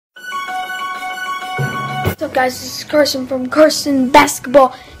What's up, guys? This is Carson from Carson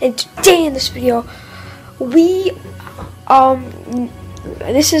Basketball, and today in this video, we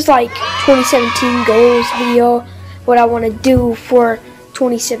this is like 2017 goals video. What I want to do for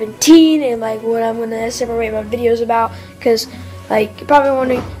 2017, and like what I'm gonna separate my videos about. Cause like you're probably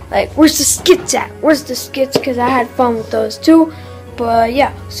wondering, like, where's the skits at? Where's the skits? Cause I had fun with those too. But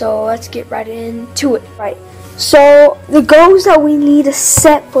yeah, so let's get right into it. Right. So the goals that we need to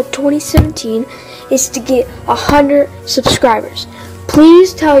set for 2017 is to get 100 subscribers.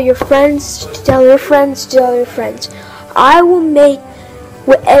 Please tell your friends, tell your friends, tell your friends. I will make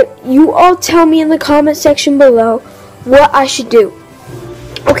what you all tell me in the comment section below what I should do.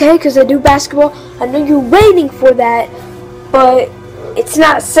 Okay, because I do basketball. I know you're waiting for that, but it's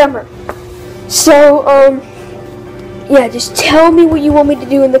not summer. So yeah, just tell me what you want me to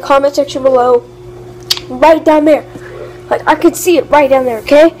do in the comment section below. Right down there. Like, I could see it right down there,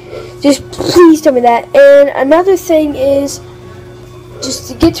 okay? Just please tell me that. And another thing is just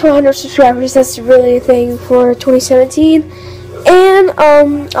to get to 100 subscribers. That's really a thing for 2017. And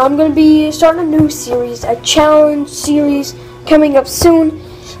I'm going to be starting a new series, a challenge series coming up soon.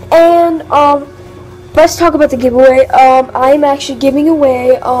 And let's talk about the giveaway. I'm actually giving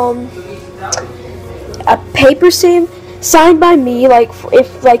away a paper stamp signed by me, like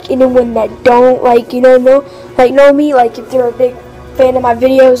if like anyone that don't like know me, like if they're a big fan of my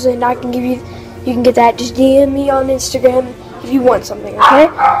videos, and I can give you can get that. Just DM me on Instagram if you want something,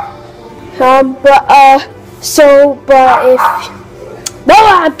 okay? But if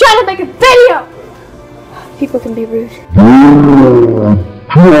I'm trying to make a video. People can be rude.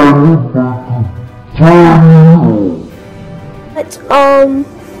 But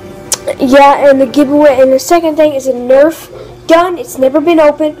yeah, and the giveaway, and the second thing is a Nerf gun. It's never been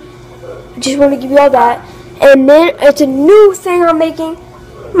opened. I just want to give you all that. And then it's a new thing I'm making.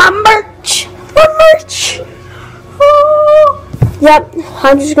 My merch. Oh. Yep,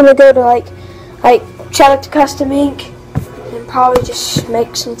 I'm just gonna go to like shout out to Custom Ink and probably just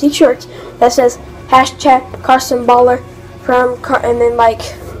make some t-shirts that says #CarsonBaller and then like,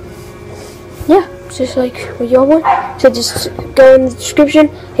 yeah, just like what y'all want. So just go in the description.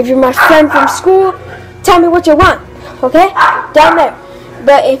 If you're my friend from school, tell me what you want, okay? Down there.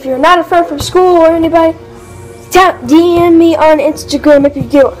 But if you're not a friend from school or anybody, DM me on Instagram if you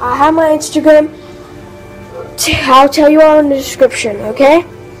do. I have my Instagram. I'll tell you all in the description, okay?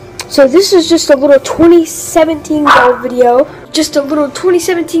 So this is just a little 2017 goal video. Just a little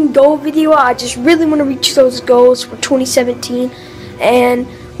 2017 goal video. I just really want to reach those goals for 2017. And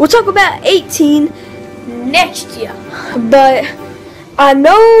we'll talk about 18 next year. But I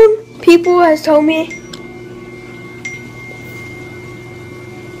know people has told me,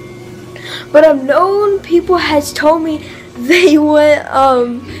 they want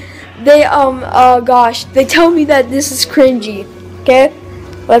they tell me that this is cringy. Okay,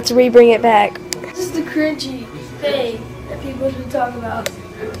 let's re-bring it back. This is the cringy thing that people should talk about.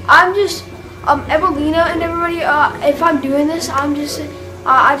 I'm just Evelina and everybody, if I'm doing this, I'm just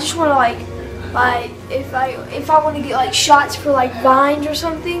I just want to like if I want to get like shots for like vines or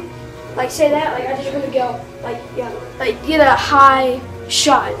something, like say that, like I just want to go like, yeah, like get a high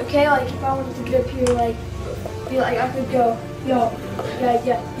shot, okay? Like if I wanted to get up here, like be like I could go yo,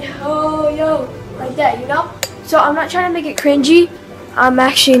 yeah, yo, like that, you know? So I'm not trying to make it cringy. I'm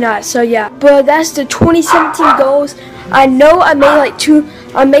actually not. So yeah, but that's the 2017 goals. I know I'm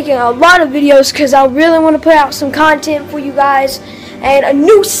making a lot of videos because I really want to put out some content for you guys, and a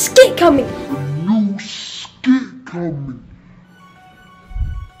new skit coming.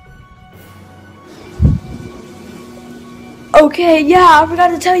 Okay, yeah, I forgot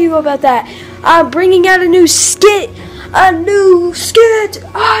to tell you about that. I'm bringing out a new skit. A new skit.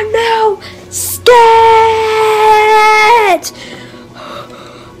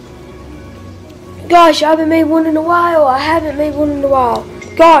 Gosh, I haven't made one in a while.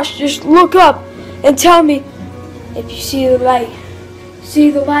 Gosh, just look up and tell me if you see the light.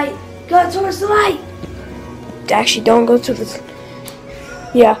 Go towards the light. Actually, don't go to the...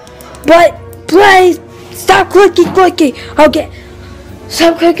 Yeah. But, please, stop clicking. Okay.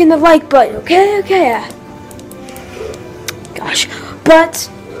 Stop clicking the like button, okay? Gosh. But,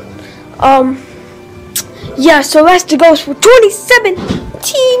 yeah, so that's the goals for 2017,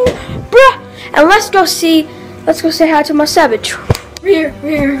 bruh. And let's go say hi to my savage. Rear.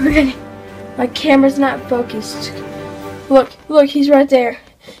 My camera's not focused. Look, he's right there.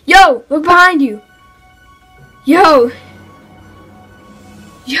 Yo, look behind you. Yo.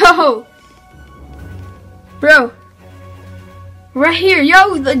 Bro. Right here.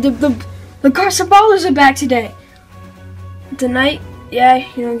 Yo, the Carson Ballers are back today. Tonight? Yeah,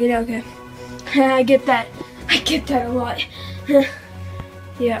 you don't get it? Okay. I get that. I get that a lot.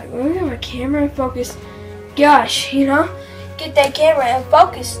 Yeah, look at my camera and focus. Gosh, you know, get that camera and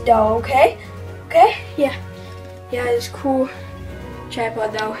focus though, okay? Okay? Yeah. Yeah, it's cool.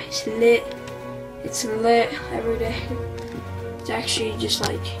 Tripod though, it's lit. It's lit every day. It's actually just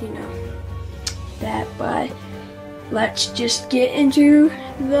like, you know, that, but let's just get into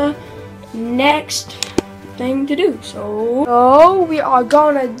the next thing to do. So we are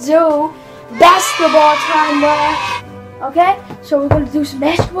gonna do basketball time, okay? So we're gonna do some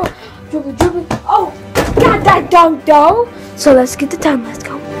basketball, dribble. Oh, got that dunk though. So let's get the time. Let's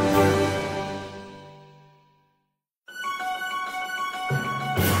go.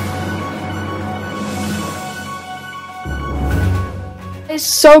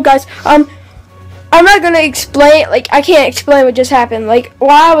 So guys, I'm not gonna explain, like I can't explain what just happened. Like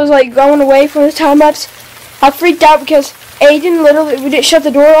while I was like going away from the time lapse, I freaked out because Aiden we didn't shut the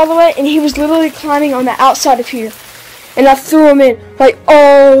door all the way and he was literally climbing on the outside of here. And I threw him in, like,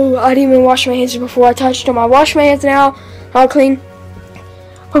 oh, I didn't even wash my hands before I touched him. I washed my hands now, all clean.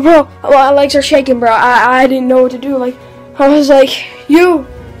 But bro, my legs are shaking, bro. I didn't know what to do. Like, I was like, dude,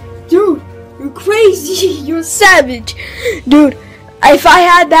 you're crazy. You're a savage. Dude, if I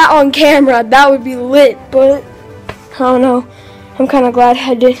had that on camera, that would be lit. But, I don't know. I'm kind of glad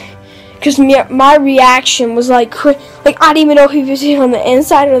I did. Because my reaction was like I didn't even know if he was on the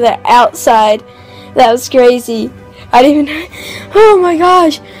inside or the outside. That was crazy. I didn't even, oh my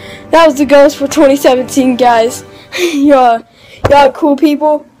gosh. That was the goals for 2017, guys. Y'all cool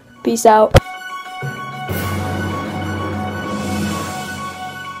people. Peace out.